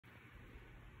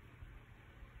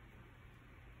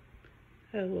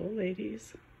Hello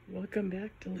ladies, welcome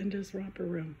back to Linda's Romper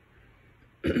Room.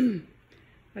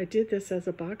 I did this as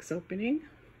a box opening,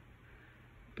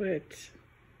 but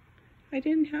I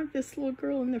didn't have this little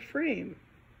girl in the frame.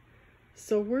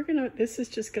 So this is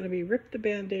just gonna be rip the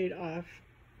band-aid off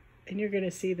and you're gonna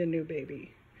see the new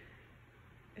baby.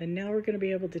 And now we're gonna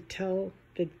be able to tell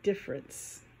the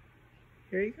difference.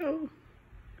 Here you go.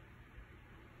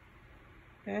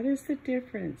 That is the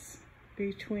difference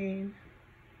between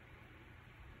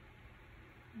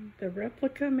the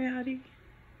replica Maddie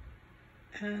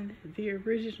and the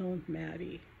original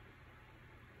Maddie.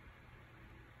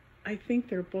 I think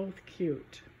they're both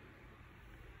cute.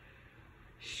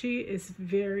 She is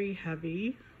very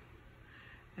heavy,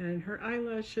 and her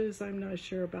eyelashes I'm not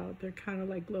sure about. They're kind of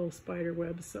like little spider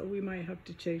webs, so we might have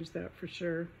to change that for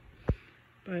sure.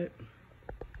 But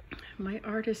my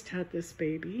artist had this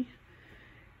baby,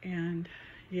 and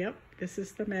yep, this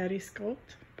is the Maddie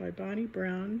sculpt by Bonnie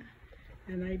Brown.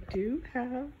 And I do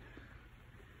have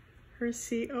her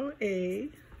COA.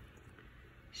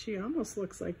 She almost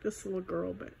looks like this little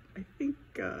girl, but I think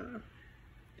that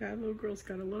little girl's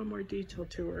got a little more detail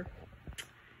to her.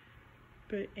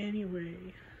 But anyway,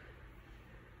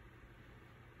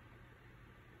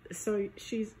 so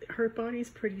her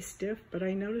body's pretty stiff, but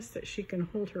I noticed that she can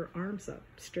hold her arms up,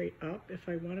 straight up if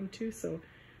I want them to, so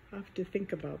I'll have to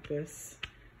think about this.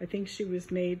 I think she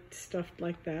was made stuffed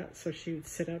like that so she would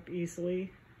sit up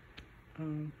easily.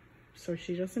 So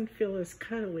she doesn't feel as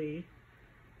cuddly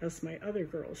as my other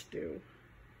girls do.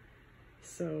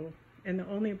 So, and the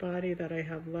only body that I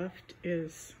have left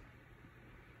is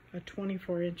a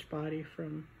 24-inch body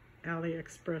from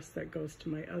AliExpress that goes to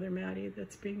my other Maddie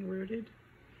that's being rooted.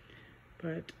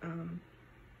 But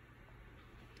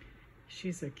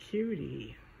she's a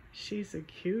cutie. She's a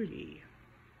cutie.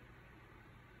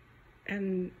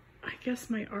 And I guess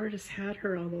my artist had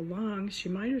her all along. She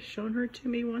might have shown her to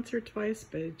me once or twice,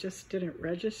 but it just didn't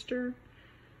register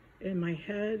in my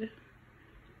head.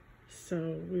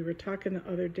 So we were talking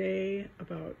the other day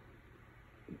about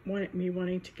me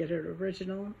wanting to get an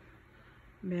original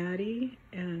Maddie,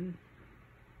 and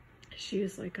she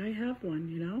was like, I have one,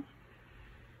 you know?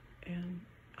 And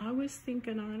I was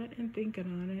thinking on it, and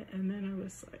then I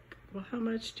was like, well, how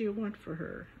much do you want for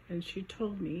her? And she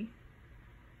told me.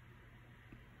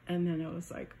 And then I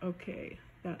was like, okay,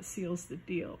 that seals the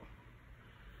deal.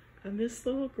 And this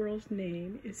little girl's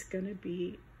name is gonna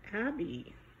be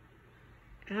Abby.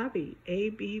 Abby,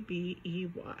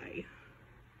 A-B-B-E-Y.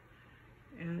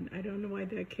 And I don't know why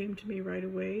that came to me right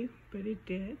away, but it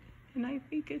did. And I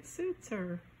think it suits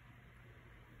her.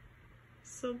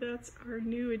 So that's our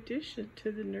new addition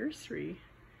to the nursery.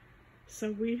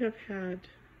 So we have had,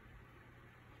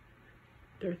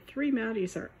 there are 3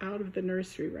 Maddies are out of the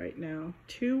nursery right now.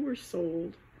 2 were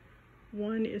sold.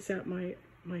 1 is at my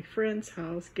friend's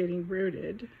house getting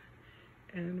rooted.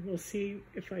 And we'll see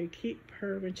if I keep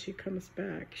her when she comes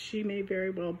back. She may very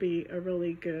well be a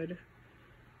really good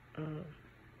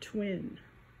twin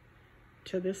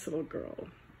to this little girl.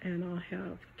 And I'll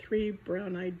have 3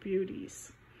 brown-eyed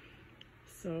beauties.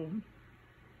 So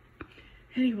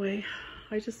anyway,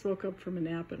 I just woke up from a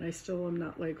nap and I still am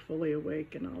not like fully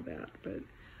awake and all that, but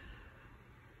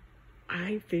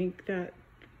I think that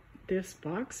this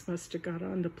box must have got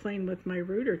on the plane with my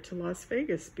rooter to Las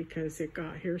Vegas because it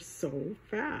got here so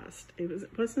fast.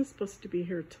 It wasn't supposed to be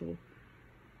here till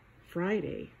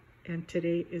Friday, and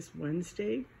today is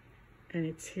Wednesday and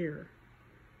it's here.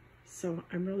 So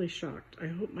I'm really shocked. I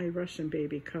hope my Russian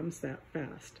baby comes that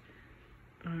fast.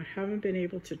 I haven't been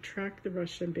able to track the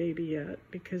Russian baby yet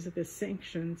because of the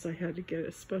sanctions. I had to get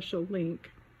a special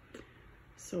link,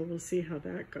 so we'll see how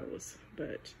that goes.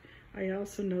 But I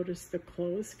also noticed the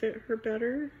clothes fit her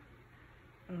better.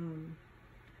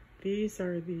 These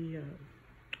are the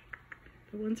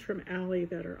ones from Ali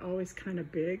that are always kind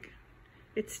of big.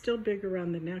 It's still big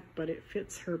around the neck, but it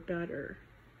fits her better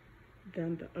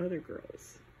than the other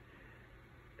girls.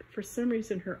 For some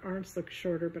reason, her arms look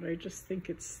shorter, but I just think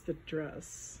it's the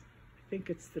dress. I think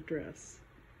it's the dress.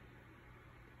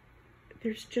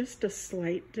 There's just a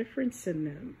slight difference in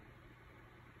them.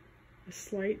 A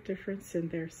slight difference in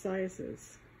their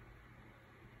sizes.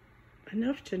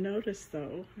 Enough to notice,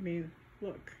 though. I mean,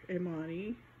 look,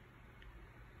 Imani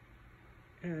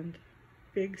and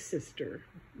big sister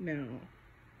now,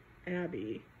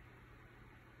 Abby.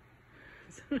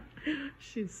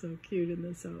 She's so cute in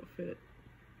this outfit.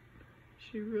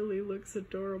 She really looks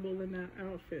adorable in that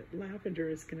outfit. Lavender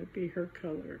is going to be her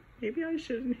color. Maybe I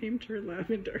should have named her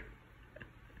Lavender.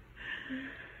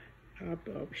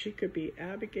 She could be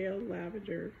Abigail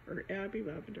Lavender or Abby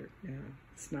Lavender. Yeah,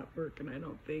 it's not working, I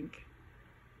don't think.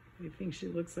 They think she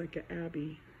looks like an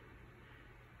Abby.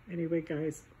 Anyway,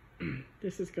 guys,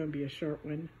 this is going to be a short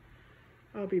one.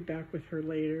 I'll be back with her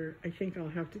later. I think I'll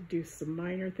have to do some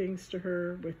minor things to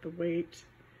her with the weight.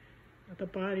 The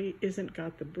body isn't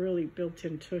got the really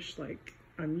built-in tush like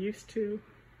I'm used to,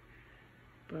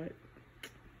 but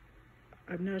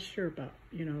I'm not sure about,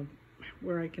 you know,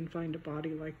 where I can find a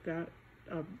body like that,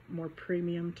 a more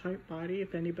premium type body.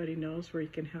 If anybody knows where you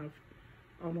can have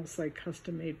almost like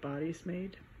custom-made bodies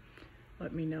made,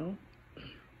 let me know.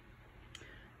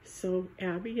 So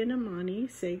Abby and Amani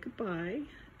say goodbye,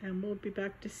 and we'll be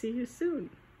back to see you soon.